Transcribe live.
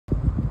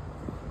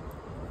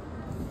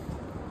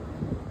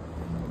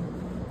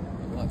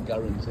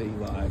guarantee,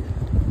 like.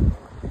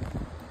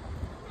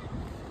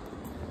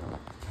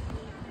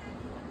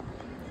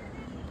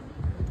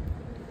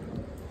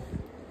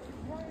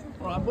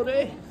 Alright,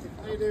 buddy.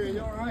 How you doing?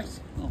 You alright?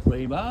 Not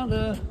pretty bad.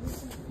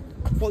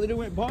 What are they doing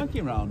with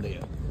parking around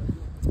here?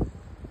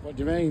 What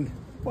do you mean?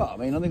 Well, I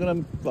mean, are they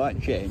going to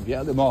like change it?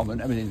 At the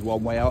moment, everything's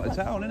one way out of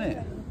town, isn't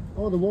it?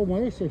 Oh, the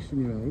one-way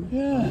system, you mean?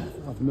 Yeah.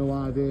 I've no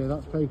idea.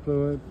 That's people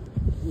who are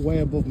way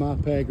above my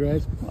pay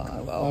grade.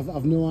 Well,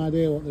 I've no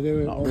idea what they're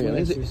doing. not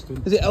really. Is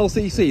it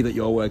LCC that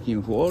you're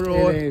working for,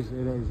 or It is,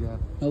 yeah.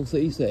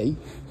 LCC?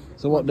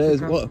 So what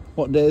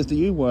days do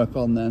you work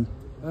on then?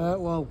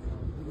 Well,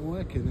 I'm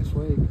working this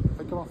week. I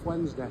think I'm off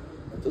Wednesday.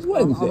 Just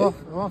Wednesday?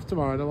 I'm off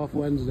tomorrow and I'm off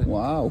Wednesday.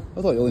 Wow,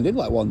 I thought you only did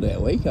like one day a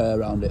week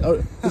around it. Or,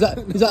 is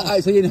that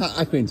actually in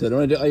Accrington,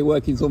 or are you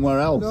working somewhere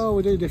else? No,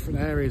 we do different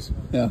areas.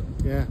 Yeah.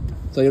 Yeah.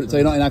 So you're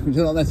not in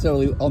Accrington, not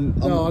necessarily on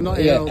no, not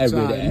here all the every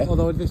time. day.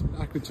 Although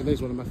Accrington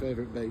is one of my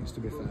favourite beats, to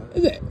be fair.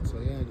 Is it? So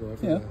yeah, I go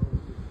everywhere.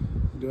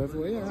 Yeah. Do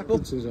everywhere. Yeah,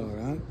 Accrington's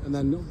alright. And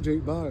then up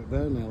Duke Bar at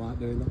Burnley, I like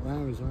doing that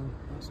there as well.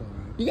 That's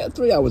alright. You get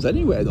 3 hours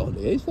anyway, though, do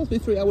you? It's supposed to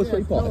be 3 hours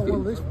free parking. No,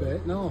 well, this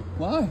bit, no.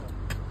 Why?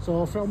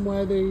 So from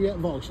where the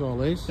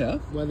Vauxhall is, yeah,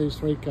 where these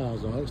 3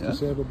 cars are, it's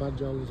disabled badge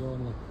holders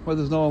only. Where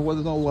there's no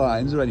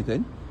lines or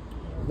anything.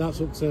 That's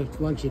up to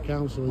Lancashire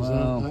Council.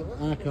 Wow.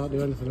 I can't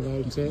do anything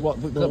about it.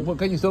 What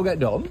can you still get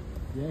done?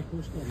 Yeah, of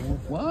course not. Yeah.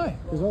 Why?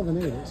 Because all they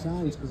need is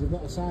signs. Because they've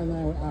got a sign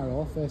there with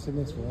arrow facing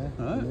this way,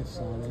 right, and this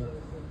sign here.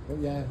 But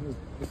yeah,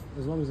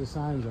 as long as the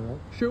signs are up.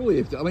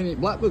 Surely,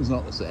 Blackburn's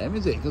not the same,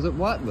 is it? Because at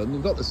Blackburn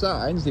they've got the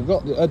signs, they've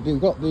got the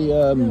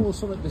yeah, well,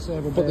 some at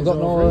disabled. But they've got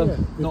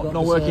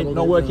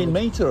no working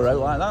meter out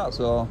like that.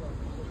 So.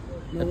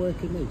 No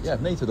working meter. Yeah,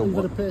 meter don't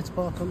work. You've got to pay to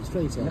park on the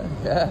street.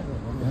 Yeah.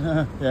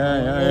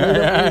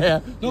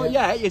 Not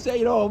yet. You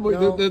say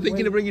but they're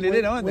thinking of bringing it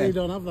in, aren't they? We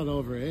don't have that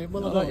over here.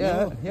 Well, I don't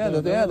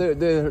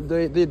know.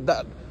 They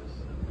that.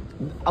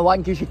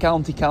 Lancashire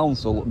County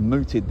Council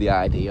mooted the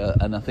idea,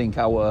 and I think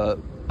our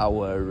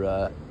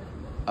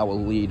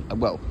lead,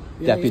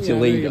 deputy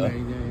leader,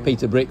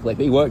 Peter Brickley,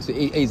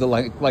 he's a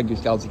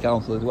Lancashire County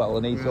Council as well,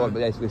 and he sort of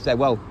basically said,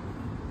 well,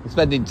 we're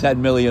spending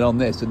 10 million on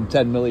this and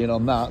 10 million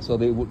on that, so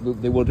they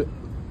would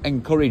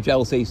encourage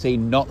LCC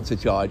not to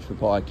charge for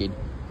parking.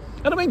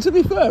 And I mean, to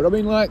be fair,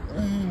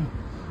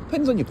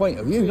 depends on your point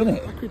of view, doesn't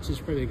it? Accrington's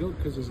pretty good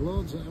because there's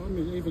loads.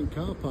 Even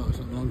car parks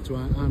that belong to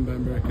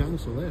Ironburn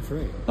Council, they're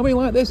free.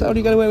 Like this, how do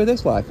you get away with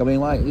this?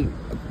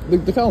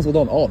 The council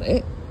don't own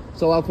it,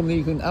 so how come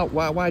you can?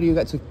 Why do you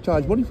get to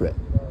charge money for it?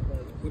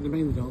 What do you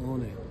mean they don't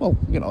own it? Well,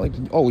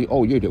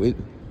 all you do is,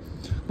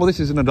 well, this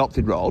is an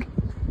adopted road,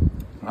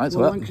 right?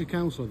 Well, Lancashire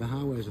Council are the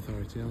Highways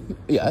Authority,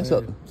 aren't they? Yeah,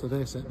 so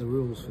they set the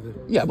rules for the.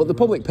 Yeah, but the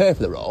public pay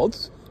for the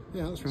roads.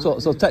 Yeah, that's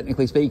right. So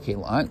technically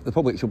speaking, the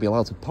public should be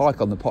allowed to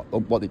park on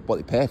what they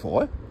pay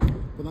for.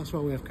 But that's why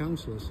we have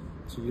councillors.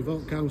 So you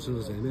vote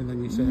councillors in, and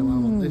then you say, "Well, I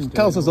want this."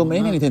 Councillors don't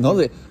mean anything, does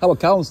it? Our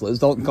councillors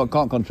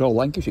can't control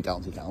Lancashire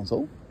County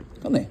Council,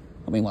 can they?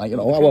 Our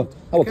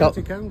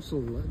county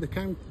council, the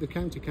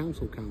county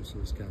council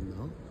councillors can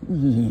though.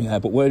 Yeah,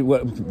 but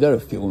they're a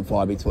few and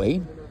far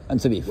between. And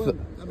to be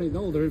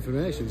all their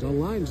information's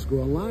online. Just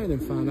go online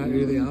and find out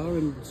who they are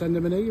and send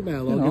them an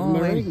email or give them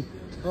a ring.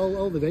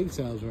 All the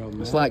details are on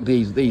there. It's like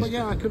these. But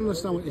yeah, I can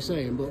understand what you're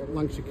saying, but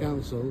Lancashire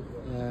Council.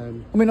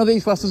 Are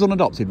these classed as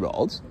unadopted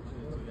roads?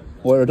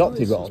 Or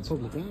adopted roads? It's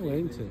public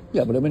highway, isn't it?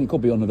 Yeah, but it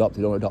could be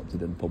unadopted or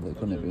adopted in public,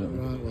 couldn't it?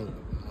 Right,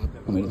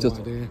 well, it's just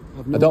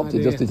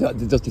adopted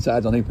just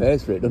decides on who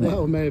pays for it, doesn't it?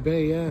 Well,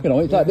 maybe, yeah.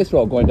 It's like this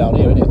road going down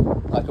here, isn't it?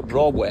 Like at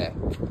Broadway,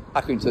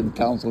 Accrington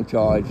Council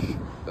charge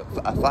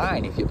a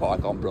fine if you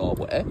park on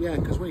Broadway. Yeah,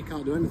 because we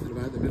can't do anything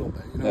about the middle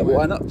bit. Yeah,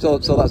 why not? So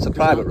that's a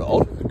private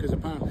road. Because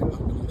apparently that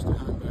belongs to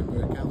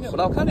Ironburn Council. Yeah, but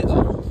how can it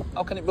though?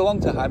 How can it belong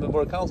to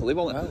Ironburn Council?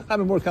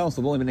 Ironburn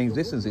Council have only been in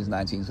existence since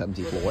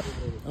 1974.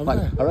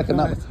 I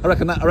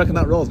reckon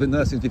that road's been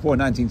there since before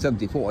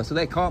 1974, so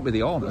they can't be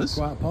the owners.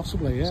 Quite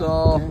possibly, yeah.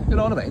 So you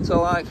know what I mean?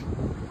 So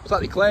it's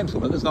like they claim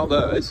something that's not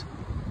theirs,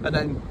 and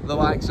then the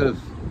likes of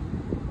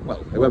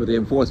whoever the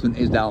enforcement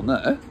is down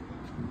there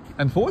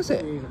enforce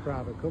it. They use a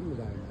private company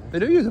down there. They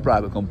do use a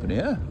private company,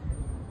 yeah.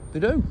 They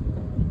do.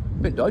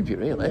 A bit dodgy,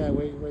 really. Yeah,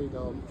 we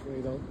don't.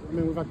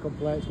 We've had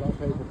complaints about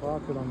people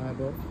parking on there,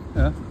 but...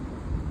 Yeah.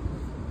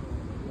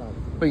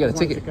 But you get a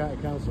ticket.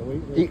 Council,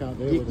 we can't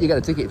deal with it. You get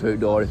a ticket through the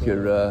door if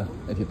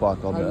you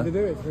park on there. They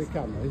do it through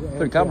cameras.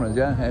 Through cameras,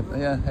 yeah,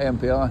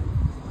 AMPI.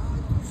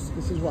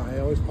 This is why I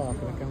always park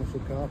in a council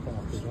car park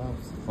as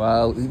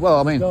well. Well,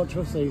 I mean, don't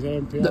trust these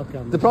AMPI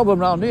cameras. The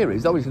problem around here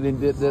is obviously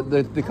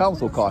the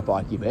council car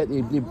park you bit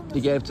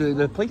they gave to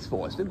the police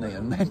force, didn't they?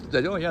 And they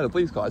said, oh yeah, the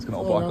police cars can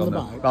all park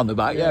round the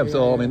back. Yeah,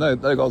 so I mean,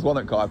 there goes one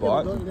at car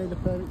park. Don't you need a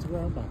permit to go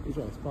around back as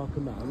well to park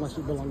them down, unless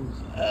it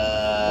belongs,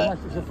 unless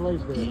it's a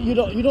police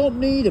vehicle? You don't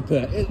need a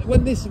permit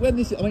when this. I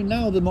mean,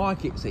 now the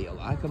market's here.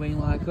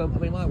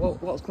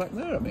 What's cracked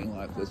there?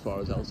 As far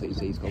as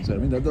LCC is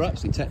concerned, they're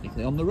actually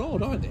technically on the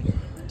road, aren't they?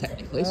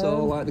 Technically,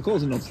 so they're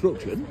causing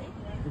obstruction.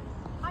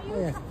 Are you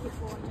a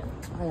traffic warden?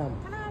 I am.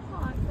 Can I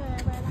park where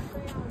that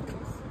 3 hours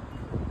is?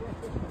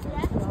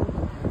 Yeah?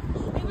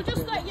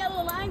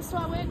 so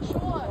I weren't sure.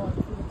 Oh,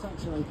 the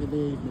taxi rank in the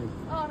evening.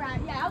 All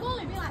right, yeah, I'll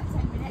only be like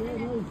 10 minutes.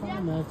 Yeah, no, you're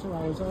fine there, 2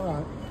 hours, all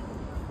right.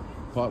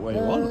 Park where you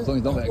want, as long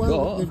as you don't let it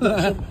well, go.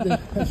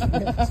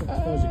 I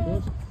suppose you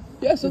could.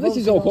 Yeah, so this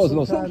is all cause and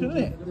obstruction,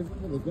 isn't it?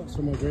 They've got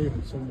some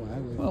agreement somewhere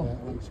with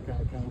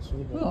Lancashire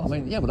Council. Well, I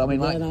mean, yeah, but I mean,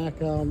 like,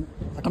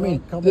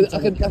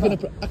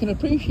 I can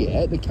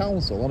appreciate the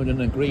council having an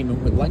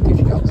agreement with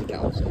Lancashire County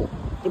Council,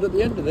 but at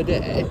the end of the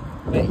day,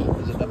 me,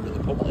 as a member of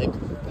the public,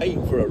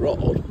 paying for a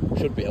road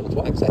should be able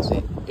to access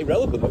it,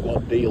 irrelevant of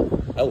what deal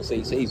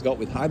LCC's got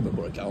with Hyndburn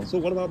Borough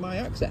Council. What about my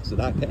access that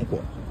I pay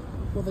for?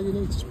 Well, then you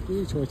need to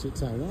wait at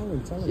town hall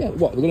and tell them. Yeah,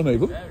 what, they're going to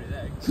move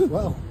them?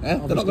 Well, yeah,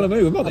 they're not going to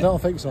move them, are they? I don't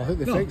think so. I think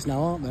they're fixed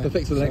now, aren't they? They're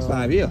fixed for the next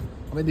 5 years.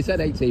 I mean, they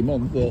said 18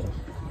 months, but...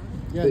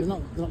 Yeah, they're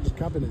not just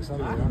cabinets, are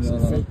they? They're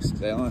actually fixed.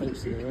 They are.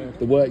 Fixed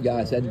the work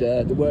guy said,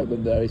 the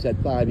workman there, he said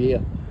 5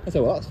 years. I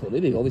said, well, that's funny,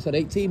 they only said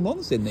 18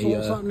 months in the... So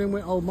what's happening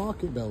with Old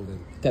Market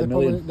Building? 10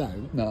 million. It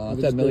down? No,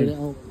 10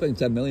 million. Putting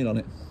 10 million on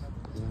it.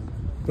 Yeah.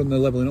 From the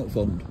Levelling Up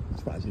Fund. I'm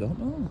surprised you don't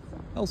know.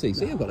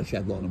 LCC have got a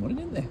shed load of money,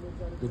 didn't they?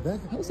 Did they?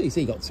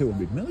 LCC got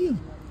 200 million.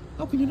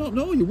 How can you not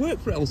know? You work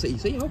for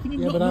LCC. How can you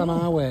not know? Yeah, but on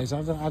highways,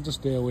 I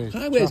just deal with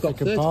Highways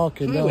traffic and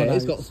parking.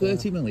 Highways got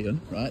 30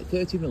 million, right?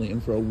 30 million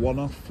for a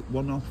one-off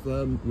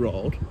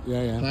road.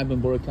 Yeah.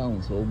 Hyndburn Borough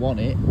Council won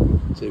it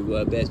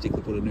to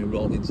basically put a new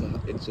road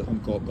into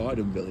Huncourt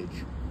Garden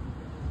Village.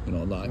 You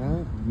know, like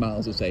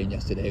Miles was saying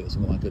yesterday, it was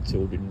something like a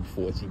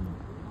 £240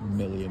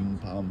 million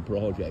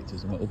project or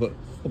something up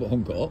at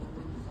Huncourt.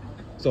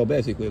 So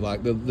basically,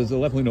 like, there's a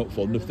levelling up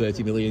fund of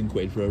 30 million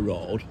quid for a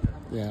road.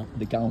 Yeah.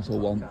 The council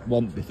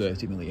want the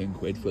 30 million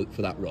quid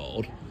for that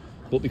road,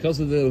 but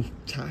because of the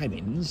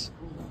timings,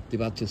 the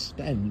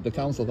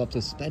council have had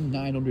to spend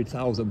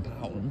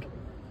 £900,000,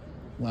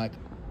 like,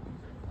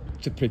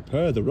 to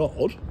prepare the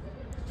road,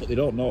 but they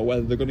don't know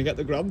whether they're going to get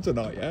the grant or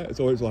not yet.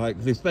 So it's like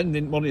they're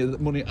spending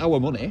our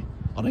money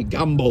on a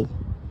gamble,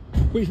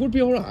 which would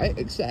be all right,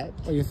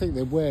 except... Well, you think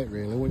they'd wait,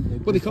 really, wouldn't they?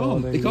 Well,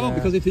 they can't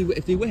because if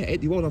they wait,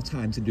 they won't have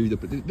time to do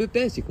but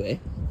basically,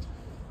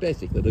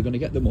 they're going to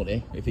get the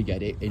money if they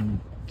get it in.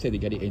 Say they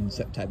get it in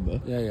September.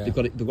 Yeah. They've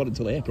got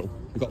until April.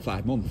 They've got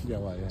 5 months. Yeah,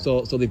 well, yeah.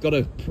 So they've got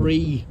to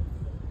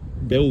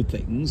pre-build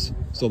things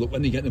so that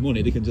when they get the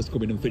money, they can just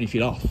come in and finish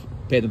it off,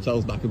 pay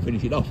themselves back and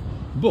finish it off.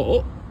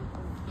 But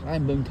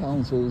Hyndburn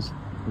Council's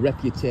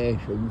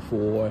reputation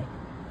for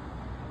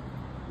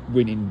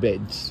winning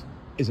bids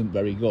isn't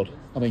very good.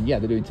 I mean, yeah,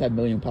 they're doing £10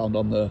 million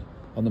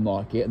on the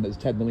market, and there's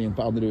 £10 million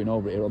they're doing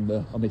over here on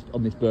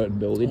this Burton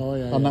building,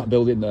 that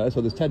building there. So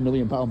there's £10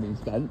 million being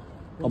spent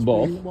on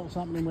both. What's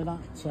happening with that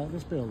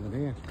this building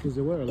here? Because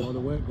there were a lot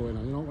of work going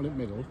on. You know what, in the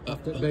middle,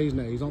 after B's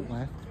Knees, aren't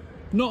there?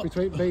 Not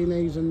between B's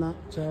Knees and that.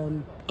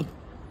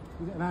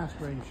 Is it an ice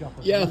cream shop?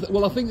 Or something?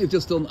 Well, I think they've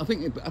just done. I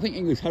think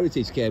English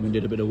Heritage came and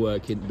did a bit of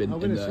work in there. I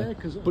was going to say,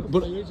 because a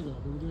couple of years ago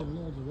they were doing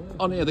loads of work.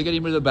 On here, they're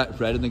getting rid of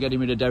Betfred and they're getting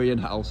rid of Derry and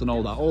House and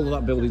all that. All of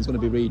that building's going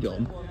to be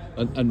redone,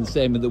 and the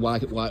same with the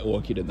White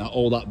Orchid and that.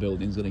 All that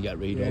building's going to get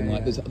redone.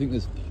 I think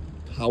there's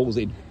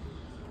housing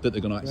that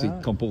they're going to actually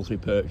compulsory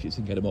purchase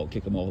and get them all,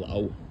 kick them all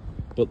out.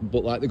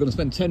 But like they're going to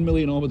spend 10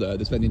 million over there.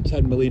 They're spending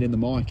 10 million in the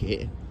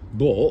market,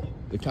 but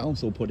the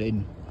council put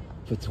in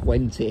for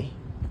 20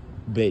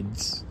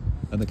 bids.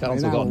 And the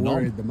council got none. How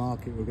worried the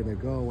market were going to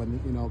go when,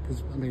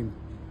 because,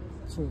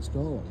 so it's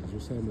Stalwart, as we're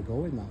saying, we're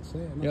going, that's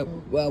it. Yeah,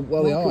 well,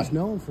 they are. It's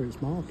known for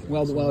its market.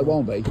 Well, it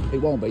won't be. It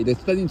won't be. They're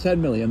spending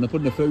 10 million, they're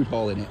putting a food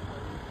hall in it.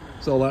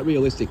 So, like,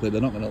 realistically,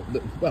 they're not going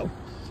to... Well,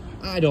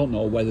 I don't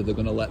know whether they're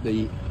going to let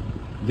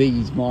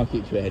these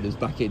market traders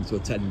back into a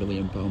 £10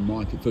 million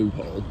market food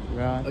hall.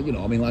 Right.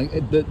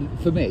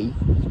 For me,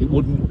 it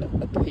wouldn't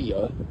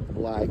appear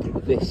like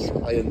this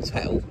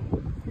clientele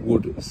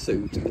would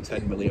suit a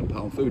 £10 million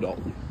food hall.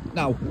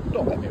 Now,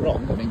 don't get me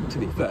wrong, to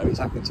be fair, it's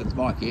Accrington's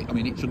market.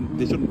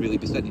 They shouldn't really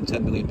be spending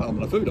 £10 million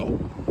on a food hall.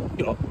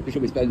 They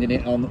should be spending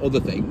it on other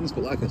things,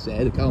 but like I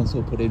say, the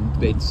council put in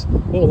bids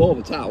all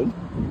over town.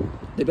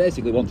 They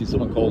basically wanted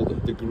something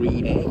called the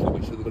Green Acre,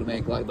 which they were going to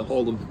make like the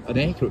whole of an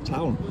acre of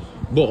town.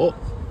 But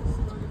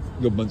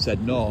government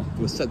said no.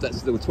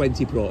 There were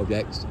 20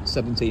 projects,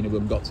 17 of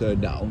them got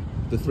turned down.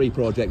 The 3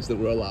 projects that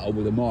were allowed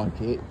were the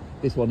market,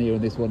 this one here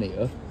and this one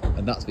here,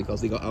 and that's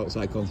because they got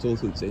outside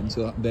consultants in,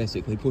 so that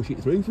basically push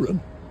it through for them.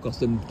 Cost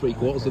them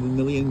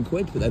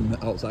 £750,000 for them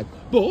outside.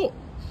 But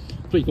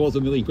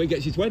 £750,000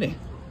 gets you 20.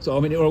 So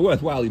it was a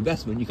worthwhile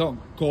investment. You can't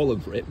call them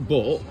for it.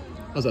 But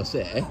as I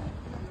say,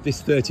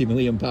 this £30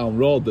 million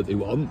road that they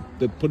want,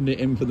 they're putting it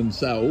in for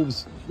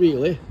themselves.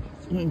 Really,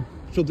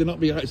 should they not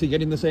be actually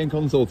getting the same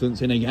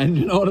consultants in again?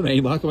 You know what I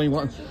mean?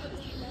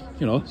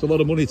 It's a lot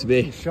of money to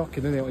be. It's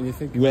shocking, isn't it, when you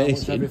think of how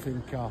much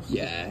everything costs?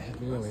 Yeah. It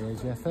really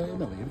is, yeah. 30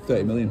 million.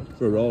 30 million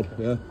for a road,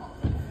 yeah.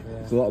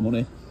 It's a lot of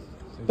money.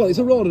 Well, it's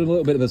a road and a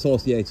little bit of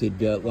associated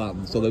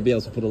land, so they'll be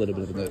able to put a little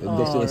bit of an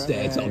industrial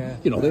estate on. Yeah.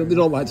 They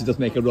don't like to just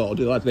make a road,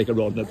 they like to make a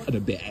road and a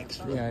bit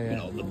extra.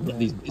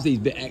 These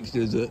bit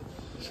extras that...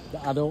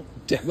 I don't...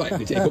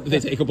 They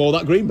take up all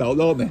that green belt,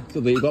 don't they? So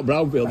they've got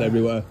brownfield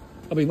everywhere.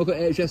 Look at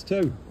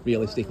HS2,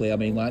 realistically.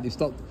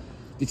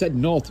 They said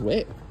no to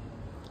it.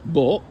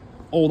 But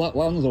all that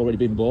land's already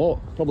been bought.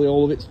 Probably a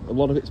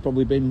lot of it's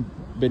probably been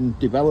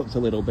developed a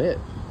little bit.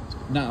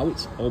 Now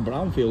it's all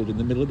brownfield in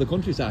the middle of the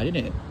countryside,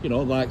 isn't it? You know,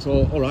 like,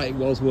 so, all right, it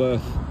was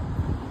worth,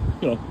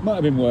 you know, might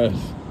have been worth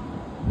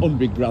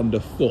 100 grand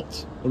a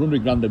foot or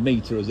 100 grand a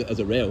metre as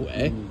a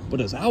railway, but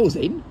as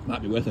housing,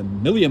 might be worth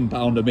 £1 million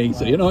a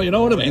metre, you know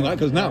what I mean? Like,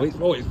 because now it's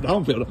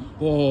brownfield.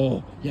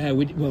 Oh, yeah,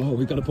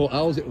 we've got to put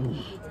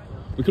housing.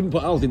 We couldn't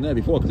put housing there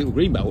before because it was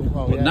greenbelt,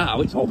 but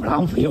now it's all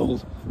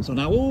brownfield. So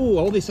now,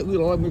 all this, we've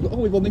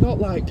only got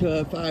like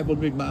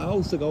 500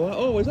 miles to go.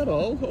 Oh, is that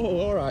all? Oh,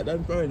 all right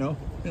then, fair enough.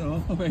 You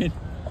know, I mean,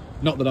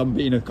 not that I'm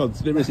being a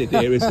conspiracy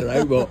theorist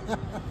around, but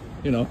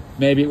you know,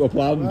 maybe it was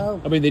planned. Well,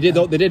 I mean, they did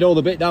all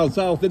the bit down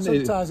south, didn't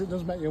they? Sometimes it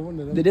does make you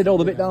wonder. They did all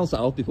the bit down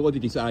south before they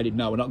decided,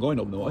 no, we're not going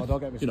up north. Oh,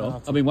 don't get me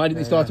started. I mean, why didn't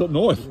they start up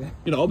north?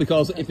 You know,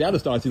 because if they had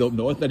started up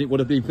north, then it would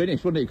have been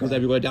finished, wouldn't it? Because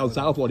everywhere down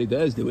south wanted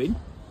theirs doing.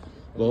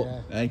 But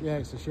yeah,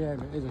 it's a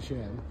shame. It is a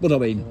shame. But I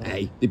mean,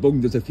 hey, they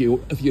bunged us a few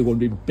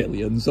 $100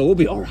 billion, so we'll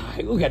be all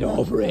right. We'll get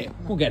over it.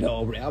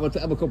 Have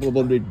a couple of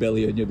 $100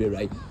 billion, you'll be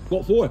right.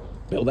 What for?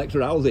 Build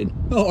extra housing.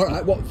 Oh, all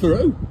right. What for?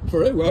 Who?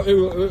 Well,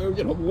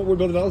 you know, what we're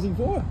building housing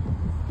for?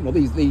 You know,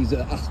 these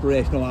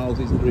aspirational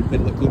houses that are in the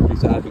middle of the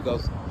countryside,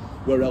 because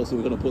where else are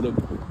we going to put them?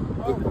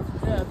 Well,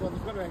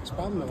 they've got to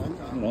expand them, haven't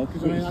they? You know,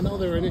 because I mean, I know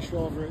they were an issue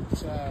over at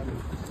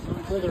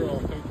Clitheroe.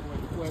 People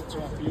went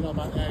to offer, you know,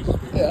 about the houses.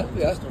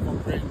 Yeah. Stuff on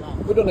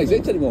Greenbelt. We don't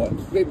exist anymore.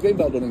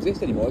 Greenbelt don't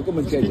exist anymore. The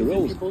government changed the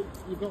rules.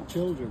 You've got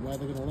children, where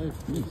they're going to live.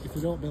 If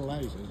you don't build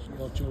houses,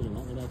 your children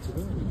aren't going to be able to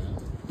do anywhere.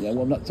 Yeah,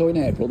 well, so in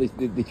April they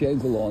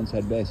changed the law and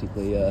said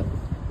basically,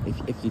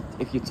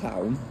 if your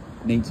town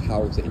needs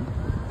housing,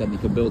 then you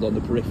can build on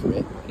the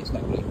periphery. It's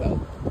not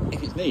Greenbelt.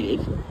 If it's needed,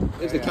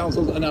 if the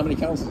councils, and how many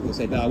councils will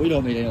say, no, we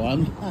don't need any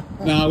land.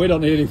 No, we don't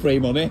need any free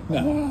money.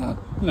 No.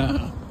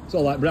 So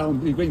like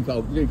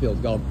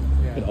Greenfield's gone.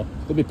 Yeah. You know,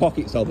 there'll be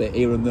pockets of it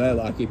here and there,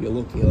 like if you're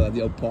lucky, like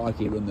the old park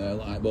here and there,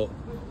 like. But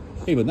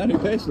even then, who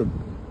pays for them?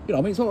 You know,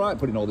 I mean, it's all right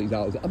putting all these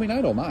houses. I mean,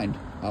 I don't mind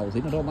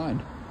housing. I don't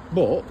mind,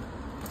 but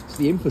it's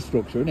the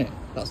infrastructure, isn't it?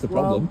 That's the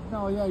problem.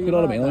 Well, no, yeah, you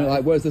know what I mean?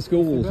 Like, where's the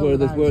schools?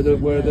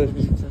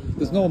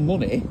 There's no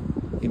money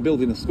in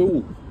building a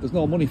school. There's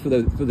no money for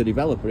the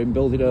developer in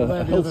building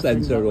a health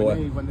centre or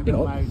you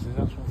know. Houses,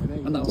 that's what we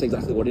need. And that's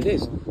exactly what it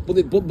is. But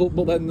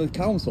then the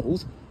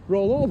councils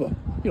roll over.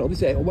 You know, they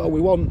say, well,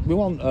 we want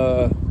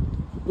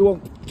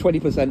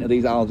 20% of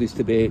these houses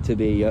to be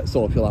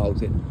social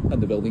housing,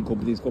 and the building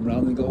companies come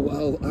around and go,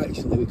 well,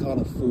 actually, we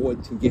can't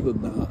afford to give them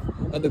that,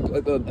 and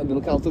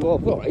the council go,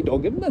 all right,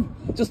 don't give them then.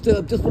 Just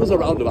put us a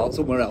roundabout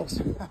somewhere else.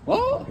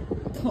 What?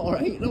 All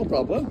right, no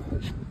problem.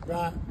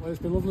 Right, well,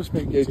 it's been lovely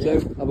speaking to you. You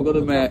too. Have a good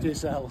one, mate.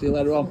 See you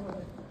later on.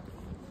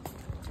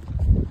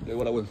 Do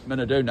what I was meant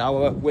to do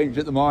now. Wage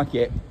at the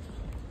market.